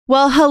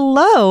Well,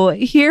 hello.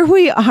 Here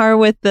we are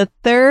with the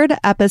third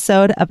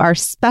episode of our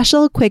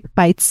special Quick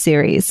Bites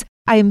series.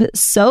 I'm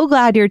so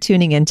glad you're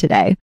tuning in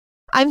today.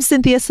 I'm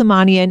Cynthia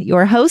Simonian,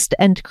 your host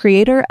and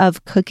creator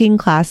of Cooking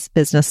Class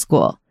Business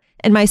School.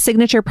 In my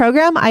signature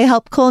program, I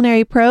help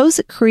culinary pros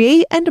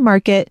create and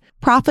market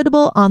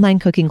profitable online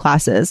cooking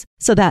classes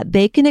so that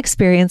they can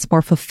experience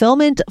more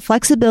fulfillment,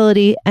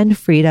 flexibility, and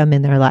freedom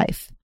in their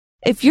life.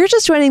 If you're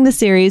just joining the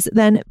series,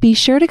 then be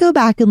sure to go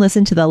back and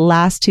listen to the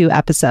last two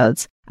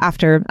episodes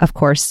after, of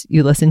course,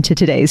 you listen to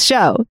today's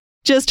show.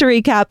 Just to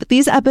recap,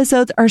 these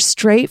episodes are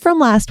straight from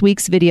last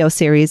week's video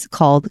series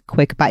called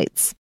Quick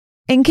Bites.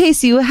 In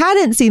case you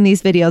hadn't seen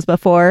these videos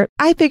before,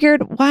 I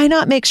figured why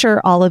not make sure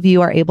all of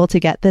you are able to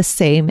get the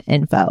same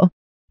info.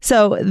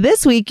 So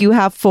this week you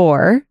have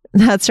four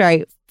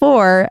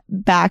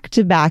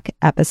back-to-back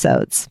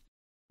episodes.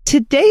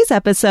 Today's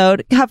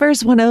episode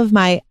covers one of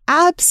my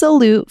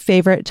absolute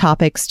favorite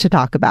topics to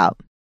talk about.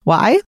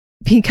 Why?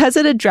 Because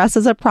it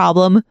addresses a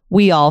problem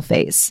we all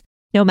face.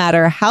 No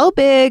matter how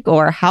big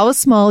or how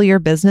small your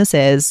business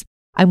is,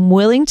 I'm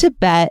willing to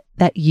bet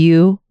that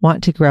you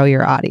want to grow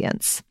your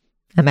audience.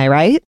 Am I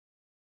right?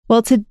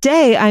 Well,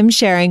 today I'm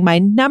sharing my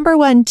number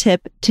one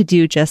tip to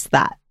do just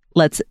that.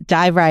 Let's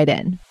dive right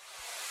in.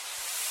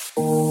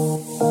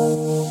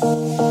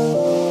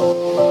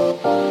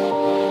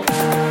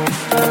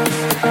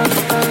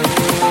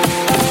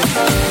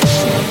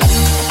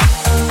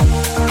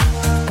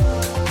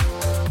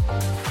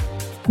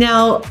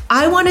 Now,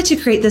 I wanted to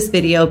create this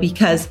video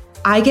because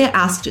I get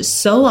asked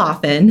so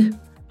often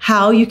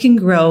how you can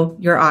grow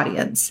your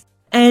audience.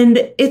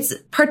 And it's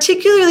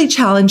particularly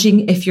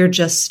challenging if you're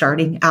just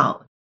starting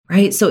out,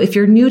 right? So if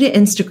you're new to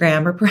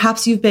Instagram, or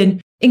perhaps you've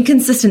been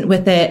inconsistent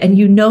with it and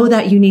you know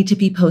that you need to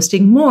be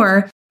posting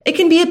more, it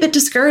can be a bit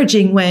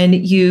discouraging when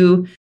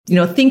you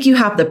think you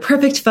have the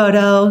perfect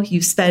photo,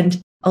 you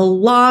spend a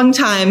long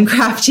time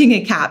crafting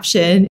a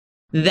caption,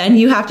 then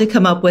you have to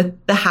come up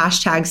with the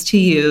hashtags to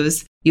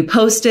use. You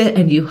post it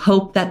and you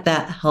hope that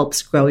that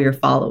helps grow your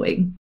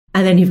following.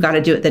 And then you've got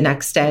to do it the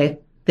next day,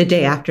 the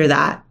day after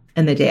that,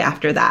 and the day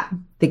after that.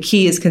 The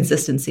key is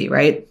consistency,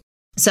 right?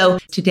 So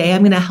today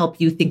I'm going to help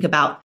you think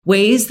about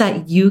ways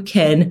that you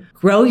can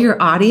grow your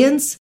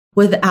audience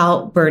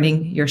without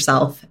burning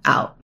yourself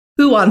out.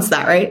 Who wants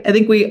that, right? I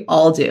think we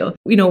all do.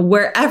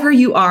 Wherever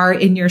you are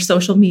in your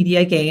social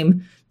media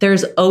game,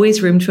 there's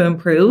always room to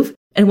improve.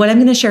 And what I'm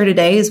going to share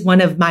today is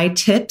one of my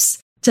tips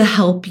to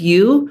help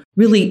you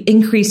really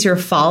increase your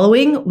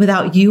following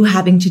without you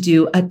having to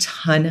do a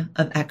ton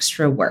of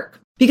extra work.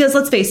 Because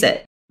let's face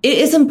it, it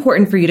is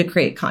important for you to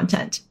create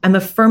content. I'm a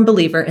firm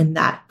believer in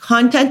that.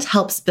 Content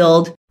helps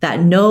build that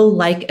know,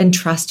 like, and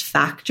trust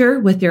factor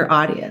with your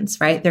audience,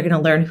 right? They're going to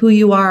learn who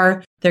you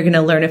are. They're going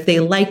to learn if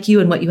they like you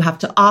and what you have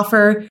to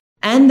offer.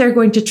 And they're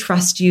going to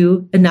trust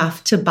you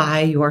enough to buy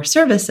your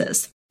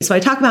services. So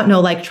I talk about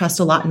know, like, trust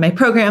a lot in my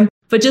program.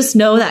 But just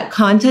know that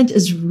content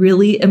is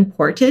really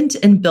important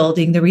in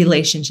building the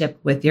relationship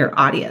with your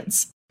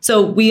audience.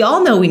 So we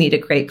all know we need to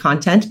create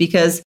content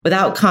because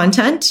without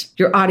content,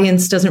 your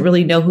audience doesn't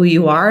really know who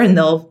you are and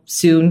they'll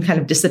soon kind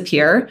of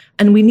disappear.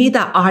 And we need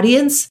that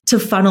audience to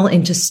funnel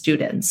into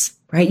students,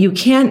 right? You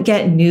can't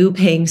get new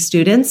paying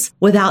students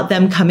without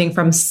them coming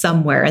from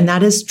somewhere. And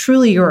that is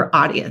truly your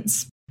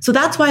audience. So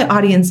that's why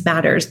audience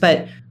matters.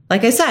 But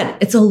like I said,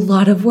 it's a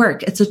lot of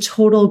work. It's a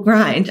total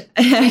grind.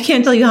 I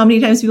can't tell you how many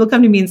times people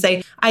come to me and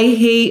say, I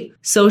hate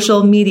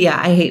social media.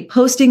 I hate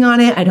posting on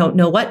it. I don't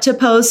know what to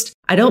post.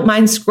 I don't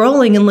mind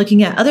scrolling and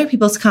looking at other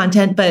people's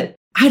content, but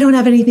I don't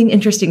have anything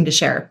interesting to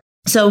share.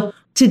 So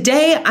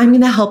today I'm going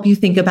to help you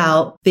think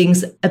about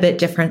things a bit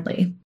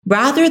differently.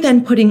 Rather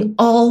than putting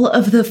all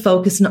of the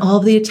focus and all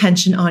of the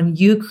attention on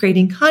you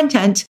creating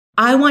content,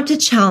 I want to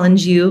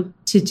challenge you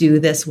to do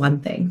this one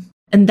thing,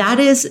 and that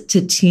is to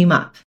team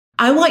up.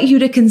 I want you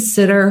to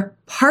consider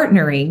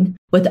partnering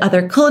with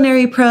other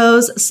culinary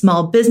pros,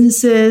 small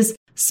businesses,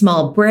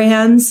 small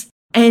brands,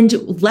 and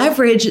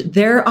leverage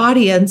their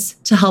audience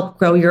to help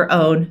grow your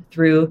own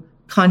through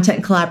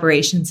content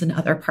collaborations and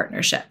other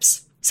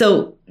partnerships.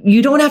 So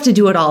you don't have to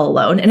do it all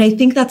alone. And I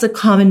think that's a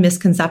common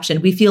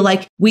misconception. We feel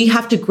like we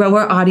have to grow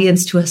our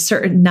audience to a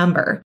certain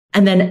number.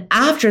 And then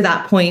after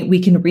that point,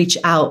 we can reach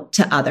out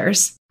to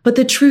others. But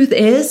the truth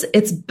is,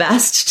 it's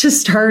best to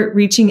start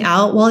reaching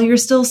out while you're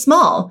still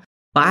small.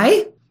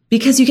 Why?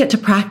 Because you get to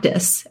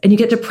practice, and you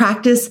get to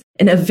practice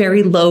in a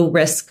very low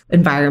risk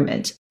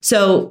environment.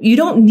 So you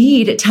don't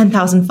need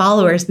 10,000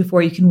 followers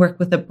before you can work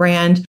with a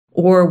brand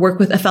or work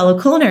with a fellow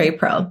culinary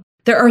pro.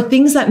 There are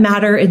things that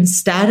matter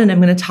instead, and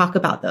I'm going to talk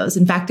about those.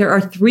 In fact, there are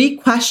 3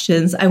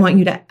 questions I want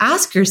you to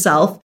ask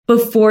yourself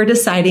before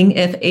deciding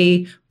if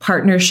a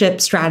partnership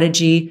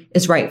strategy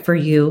is right for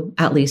you,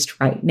 at least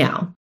right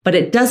now. But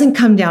it doesn't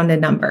come down to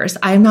numbers.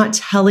 I'm not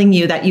telling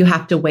you that you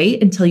have to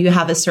wait until you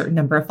have a certain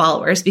number of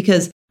followers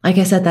because, like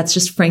I said, that's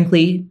just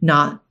frankly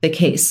not the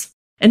case.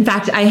 In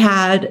fact, I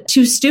had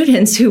 2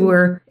 students who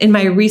were in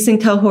my recent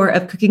cohort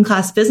of Cooking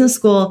Class Business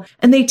School,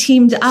 and they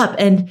teamed up.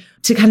 And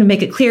to kind of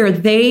make it clear,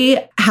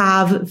 they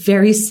have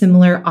very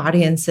similar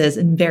audiences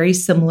and very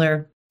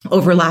similar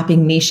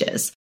overlapping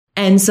niches.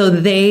 And so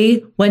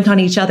they went on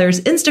each other's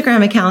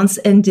Instagram accounts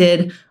and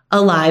did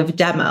a live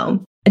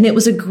demo. And it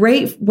was a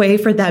great way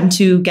for them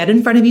to get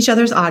in front of each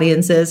other's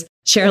audiences,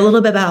 share a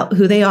little bit about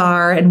who they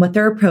are and what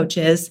their approach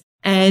is.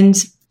 And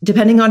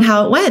depending on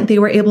how it went, they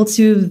were able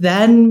to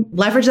then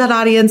leverage that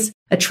audience,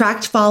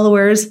 attract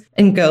followers,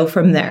 and go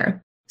from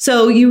there.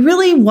 So you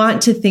really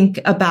want to think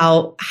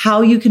about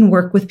how you can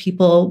work with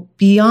people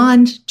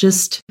beyond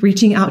just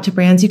reaching out to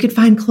brands. You could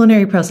find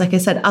culinary pros, like I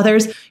said,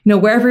 others,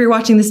 wherever you're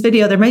watching this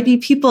video, there might be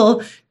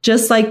people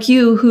just like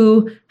you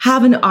who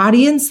have an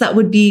audience that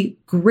would be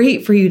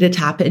great for you to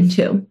tap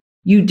into.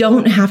 You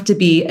don't have to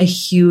be a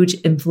huge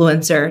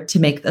influencer to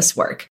make this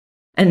work.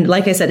 And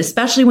like I said,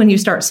 especially when you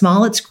start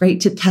small, it's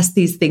great to test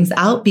these things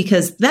out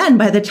because then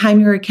by the time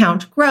your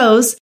account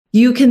grows,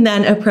 you can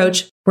then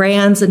approach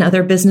brands and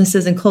other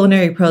businesses and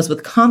culinary pros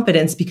with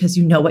confidence because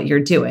you know what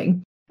you're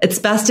doing. It's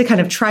best to kind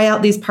of try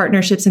out these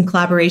partnerships and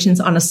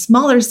collaborations on a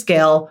smaller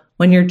scale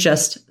when you're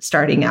just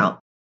starting out.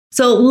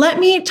 So let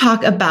me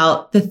talk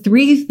about the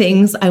 3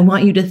 things I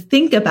want you to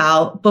think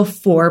about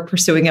before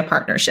pursuing a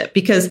partnership,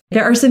 because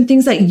there are some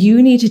things that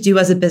you need to do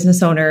as a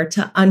business owner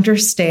to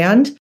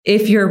understand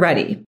if you're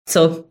ready.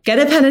 So get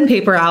a pen and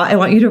paper out. I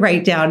want you to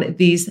write down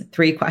these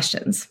 3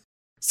 questions.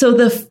 So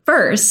the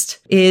first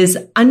is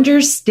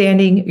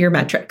understanding your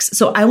metrics.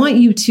 So I want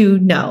you to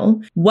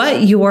know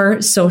what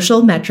your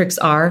social metrics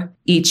are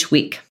each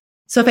week.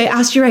 So if I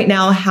asked you right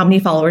now, how many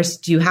followers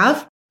do you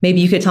have?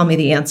 Maybe you could tell me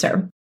the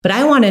answer. But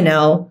I want to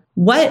know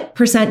what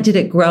 % did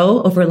it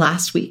grow over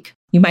last week?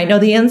 You might know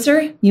the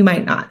answer, you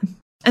might not.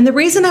 And the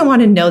reason I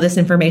want to know this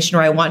information,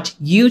 or I want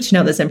you to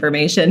know this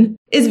information,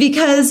 is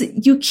because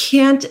you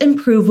can't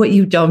improve what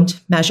you don't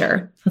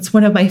measure. That's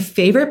one of my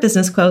favorite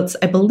business quotes.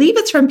 I believe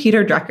it's from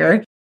Peter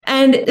Drucker.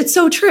 And it's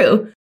so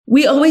true.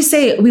 We always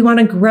say we want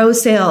to grow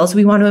sales.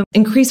 We want to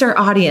increase our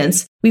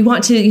audience. We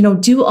want to,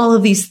 do all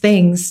of these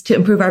things to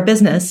improve our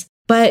business.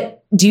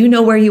 But do you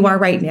know where you are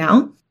right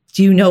now?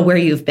 Do you know where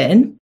you've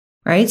been?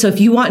 Right? So if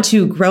you want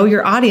to grow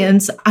your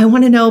audience, I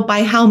want to know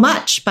by how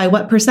much, by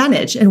what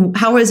 %, and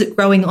how is it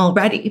growing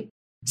already?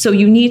 So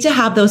you need to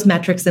have those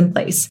metrics in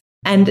place.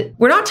 And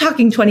we're not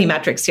talking 20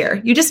 metrics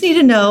here. You just need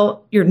to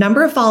know your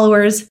number of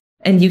followers.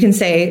 And you can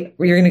say,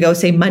 you're going to go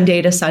say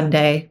Monday to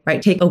Sunday,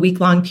 right? Take a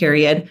week-long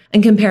period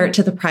and compare it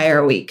to the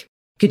prior week.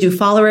 You could do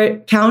follower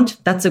count.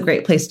 That's a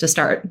great place to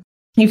start.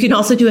 You can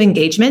also do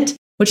engagement,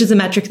 which is a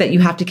metric that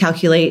you have to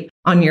calculate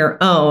on your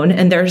own.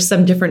 And there's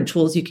some different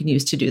tools you can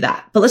use to do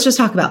that. But let's just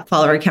talk about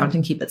follower count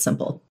and keep it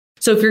simple.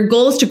 So if your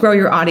goal is to grow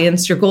your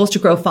audience, your goal is to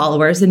grow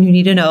followers, then you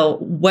need to know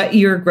what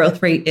your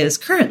growth rate is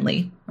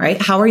currently,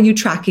 right? How are you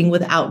tracking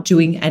without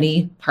doing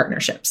any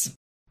partnerships?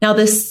 Now,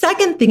 the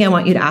second thing I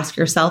want you to ask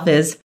yourself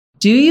is,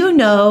 do you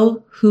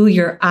know who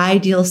your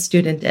ideal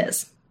student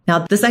is? Now,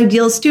 this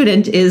ideal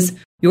student is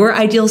your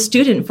ideal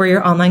student for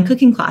your online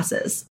cooking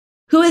classes.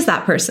 Who is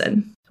that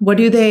person? What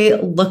do they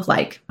look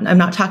like? I'm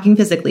not talking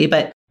physically,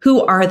 but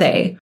who are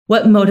they?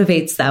 What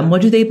motivates them?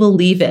 What do they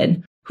believe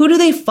in? Who do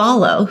they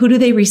follow? Who do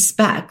they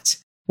respect?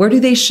 Where do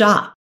they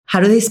shop?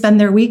 How do they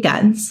spend their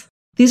weekends?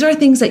 These are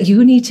things that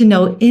you need to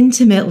know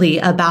intimately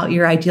about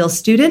your ideal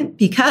student,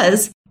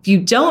 because if you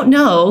don't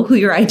know who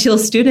your ideal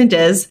student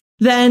is,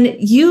 then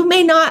you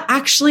may not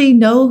actually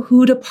know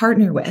who to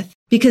partner with,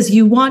 because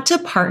you want to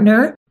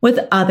partner with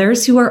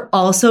others who are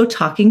also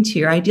talking to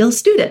your ideal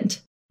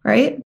student,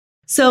 right?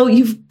 So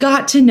you've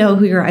got to know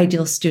who your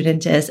ideal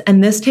student is.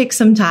 And this takes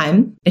some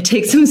time. It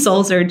takes some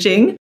soul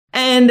searching.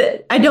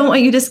 And I don't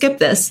want you to skip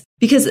this,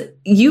 because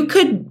you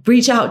could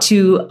reach out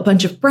to a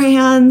bunch of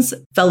brands,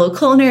 fellow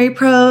culinary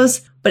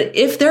pros, but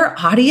if their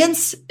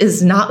audience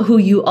is not who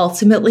you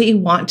ultimately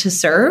want to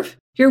serve,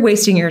 you're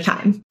wasting your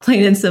time,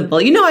 plain and simple.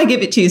 I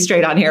give it to you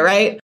straight on here,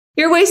 right?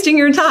 You're wasting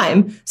your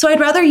time. So I'd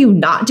rather you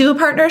not do a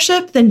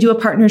partnership than do a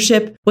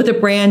partnership with a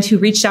brand who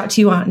reached out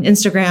to you on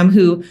Instagram,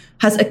 who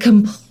has a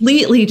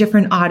completely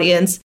different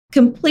audience,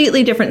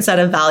 completely different set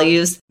of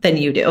values than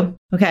you do.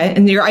 Okay.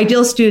 And your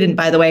ideal student,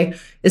 by the way,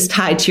 is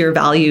tied to your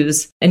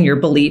values and your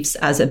beliefs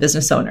as a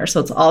business owner. So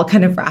it's all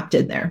kind of wrapped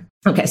in there.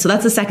 Okay. So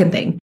that's the second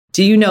thing.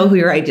 Do you know who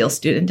your ideal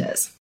student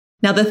is?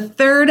 Now, the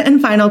third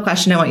and final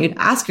question I want you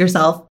to ask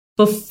yourself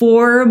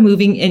before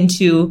moving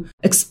into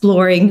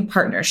exploring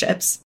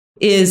partnerships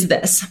is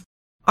this.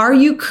 Are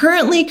you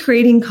currently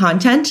creating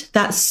content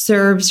that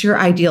serves your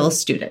ideal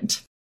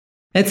student?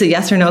 It's a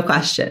yes or no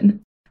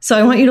question. So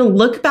I want you to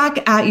look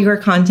back at your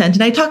content.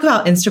 And I talk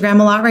about Instagram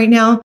a lot right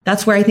now.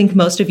 That's where I think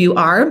most of you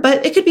are,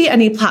 but it could be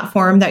any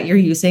platform that you're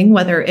using,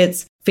 whether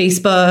it's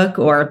Facebook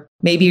or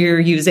maybe you're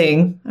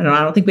using, I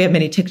don't think we have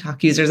many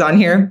TikTok users on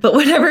here, but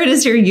whatever it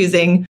is you're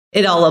using,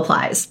 it all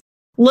applies.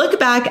 Look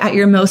back at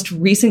your most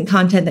recent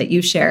content that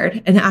you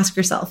shared and ask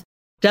yourself,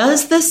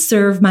 does this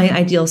serve my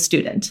ideal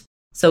student?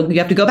 So you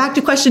have to go back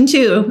to question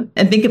 2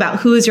 and think about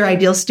who is your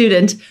ideal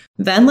student.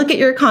 Then look at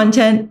your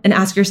content and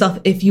ask yourself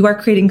if you are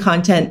creating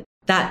content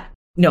that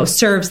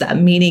serves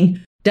them,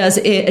 meaning Does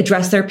it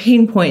address their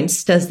pain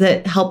points? Does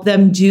it help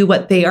them do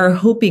what they are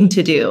hoping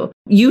to do?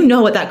 You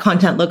know what that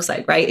content looks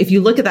like, right? If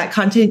you look at that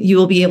content, you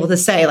will be able to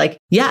say like,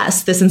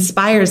 yes, this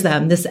inspires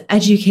them. This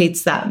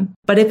educates them.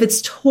 But if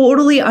it's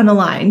totally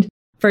unaligned,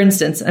 for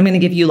instance, I'm going to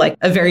give you like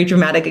a very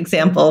dramatic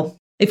example.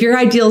 If your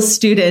ideal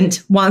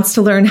student wants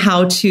to learn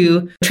how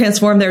to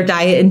transform their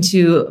diet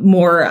into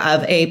more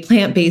of a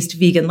plant-based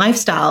vegan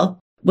lifestyle,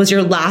 was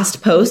your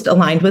last post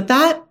aligned with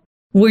that?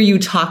 Were you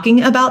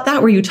talking about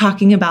that? Were you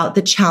talking about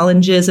the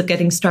challenges of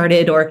getting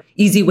started or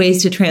easy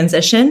ways to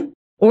transition?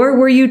 Or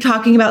were you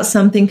talking about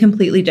something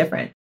completely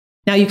different?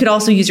 Now, you could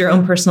also use your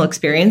own personal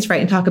experience, right?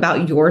 And talk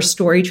about your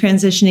story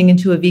transitioning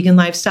into a vegan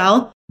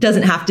lifestyle. It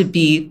doesn't have to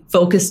be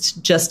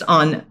focused just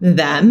on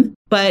them,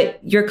 but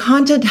your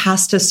content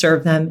has to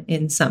serve them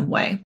in some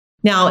way.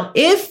 Now,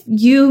 if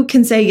you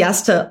can say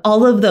yes to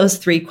all of those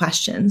 3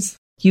 questions,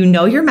 you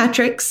know your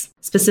metrics,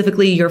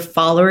 specifically your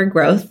follower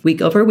growth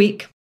week over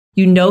week.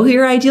 You know who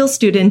your ideal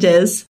student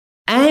is,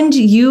 and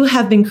you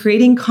have been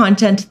creating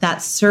content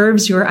that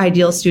serves your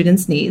ideal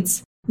student's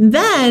needs,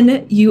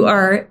 then you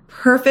are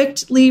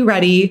perfectly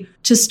ready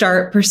to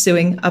start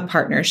pursuing a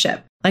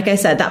partnership. Like I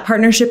said, that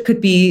partnership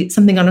could be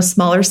something on a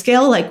smaller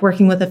scale, like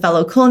working with a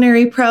fellow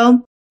culinary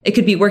pro. It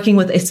could be working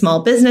with a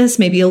small business,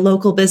 maybe a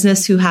local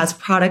business who has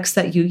products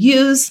that you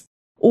use,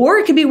 or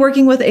it could be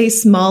working with a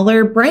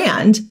smaller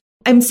brand.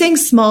 I'm saying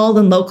small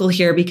and local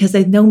here because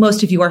I know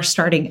most of you are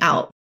starting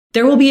out.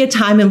 There will be a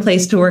time and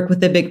place to work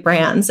with the big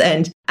brands.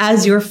 And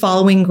as your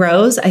following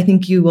grows, I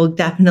think you will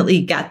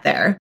definitely get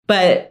there.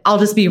 But I'll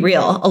just be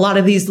real. A lot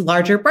of these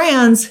larger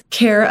brands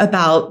care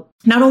about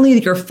not only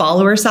your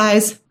follower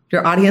size,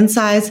 your audience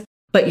size,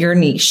 but your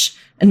niche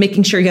and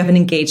making sure you have an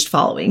engaged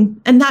following.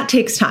 And that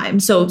takes time.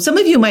 So some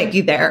of you might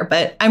be there,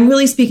 but I'm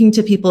really speaking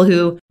to people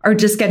who are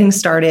just getting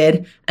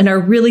started and are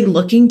really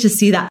looking to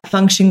see that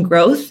function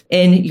growth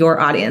in your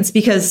audience,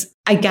 because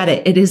I get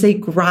it. It is a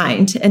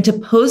grind. And to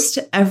post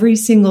every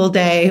single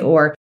day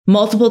or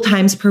multiple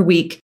times per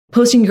week,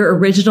 posting your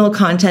original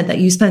content that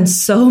you spend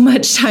so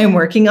much time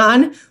working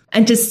on,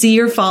 and to see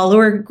your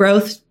follower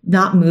growth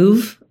not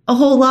move a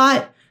whole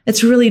lot,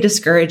 it's really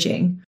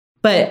discouraging.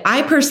 But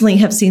I personally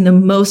have seen the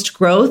most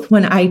growth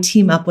when I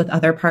team up with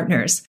other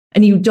partners.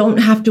 And you don't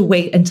have to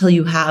wait until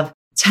you have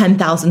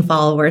 10,000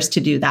 followers to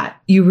do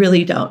that. You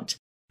really don't.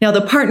 Now,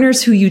 the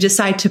partners who you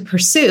decide to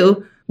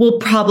pursue will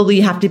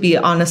probably have to be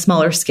on a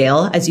smaller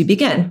scale as you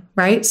begin,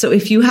 right? So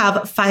if you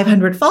have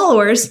 500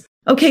 followers,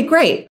 okay,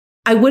 great.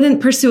 I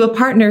wouldn't pursue a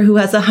partner who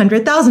has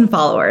 100,000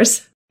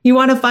 followers. You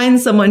want to find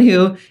someone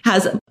who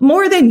has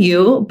more than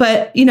you,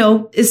 but,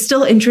 is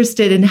still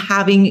interested in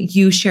having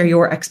you share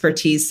your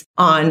expertise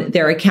on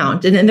their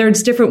account. And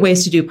there's different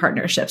ways to do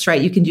partnerships, right?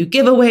 You can do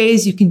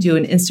giveaways. You can do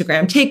an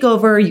Instagram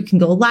takeover. You can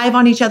go live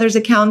on each other's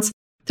accounts.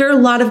 There are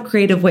a lot of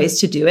creative ways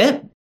to do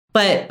it.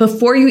 But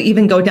before you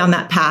even go down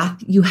that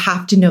path, you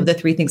have to know the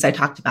 3 things I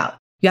talked about.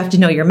 You have to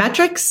know your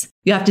metrics.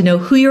 You have to know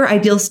who your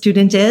ideal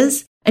student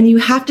is. And you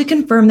have to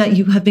confirm that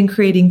you have been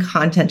creating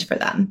content for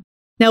them.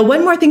 Now,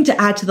 one more thing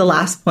to add to the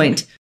last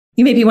point.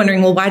 You may be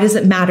wondering, well, why does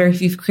it matter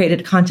if you've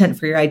created content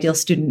for your ideal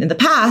student in the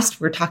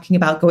past? We're talking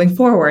about going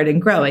forward and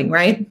growing,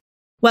 right?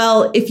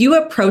 Well, if you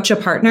approach a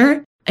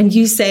partner and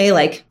you say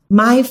like,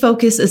 my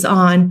focus is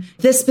on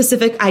this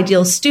specific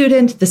ideal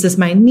student, this is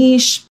my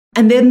niche,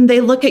 and then they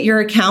look at your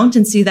account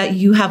and see that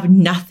you have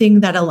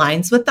nothing that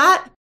aligns with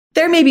that,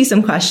 there may be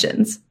some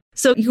questions.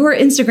 So your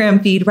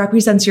Instagram feed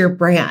represents your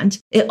brand.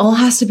 It all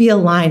has to be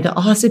aligned. It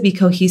all has to be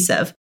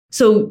cohesive.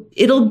 So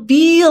it'll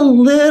be a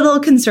little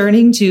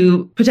concerning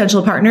to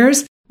potential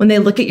partners when they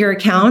look at your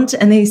account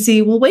and they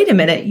see, well, wait a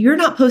minute, you're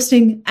not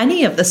posting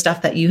any of the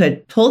stuff that you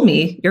had told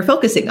me you're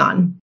focusing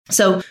on.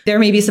 So there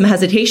may be some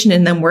hesitation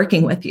in them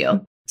working with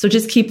you. So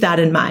just keep that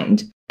in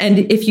mind.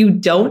 And if you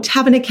don't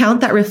have an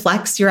account that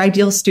reflects your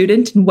ideal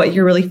student and what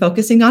you're really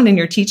focusing on in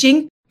your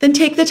teaching, then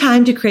take the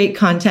time to create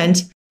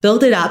content,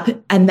 build it up,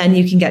 and then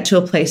you can get to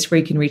a place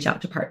where you can reach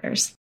out to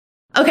partners.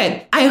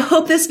 Okay, I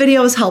hope this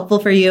video was helpful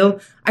for you.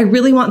 I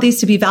really want these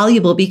to be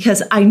valuable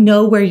because I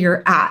know where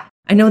you're at.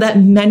 I know that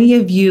many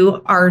of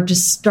you are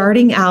just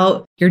starting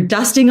out. You're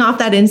dusting off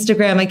that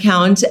Instagram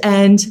account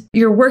and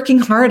you're working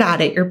hard at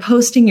it. You're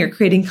posting, you're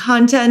creating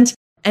content.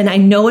 And I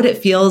know what it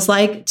feels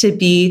like to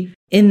be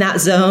in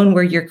that zone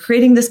where you're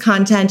creating this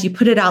content, you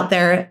put it out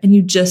there and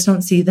you just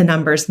don't see the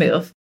numbers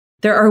move.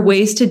 There are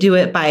ways to do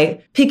it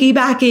by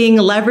piggybacking,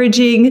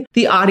 leveraging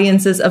the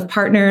audiences of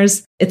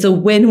partners. It's a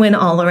win-win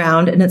all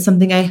around, and it's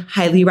something I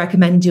highly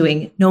recommend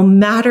doing no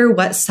matter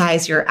what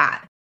size you're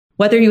at.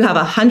 Whether you have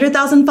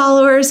 100,000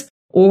 followers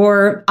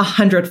or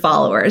 100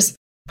 followers,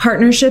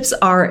 partnerships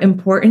are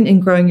important in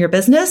growing your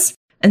business.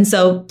 And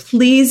so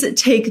please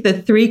take the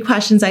 3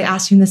 questions I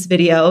asked you in this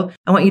video.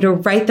 I want you to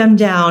write them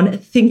down,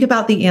 think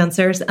about the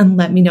answers, and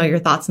let me know your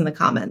thoughts in the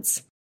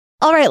comments.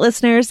 All right,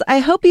 listeners, I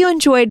hope you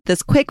enjoyed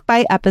this quick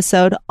bite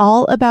episode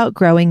all about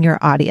growing your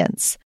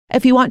audience.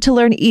 If you want to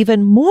learn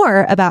even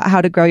more about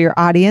how to grow your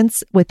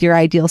audience with your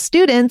ideal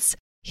students,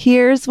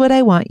 here's what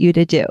I want you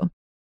to do.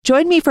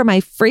 Join me for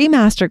my free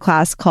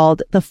masterclass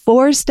called The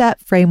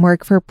 4-Step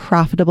Framework for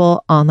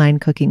Profitable Online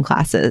Cooking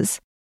Classes.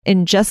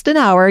 In just an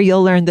hour,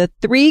 you'll learn the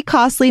 3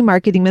 costly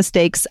marketing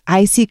mistakes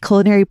I see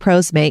culinary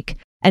pros make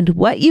and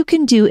what you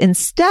can do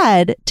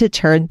instead to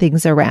turn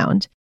things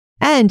around.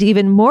 And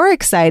even more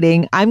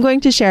exciting, I'm going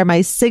to share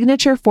my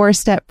signature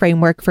 4-step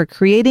framework for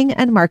creating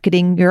and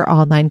marketing your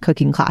online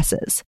cooking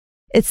classes.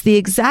 It's the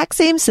exact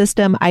same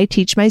system I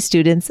teach my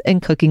students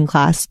in Cooking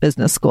Class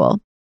Business School.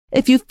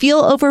 If you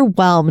feel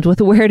overwhelmed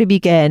with where to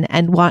begin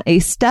and want a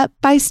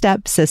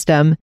step-by-step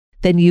system,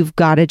 then you've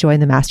got to join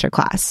the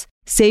masterclass.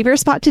 Save your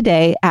spot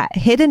today at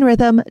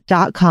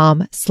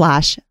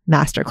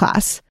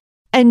hiddenrhythm.com/masterclass.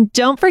 And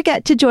don't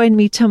forget to join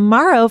me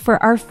tomorrow for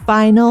our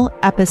final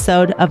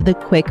episode of the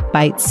Quick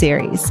Bite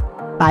series.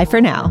 Bye for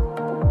now.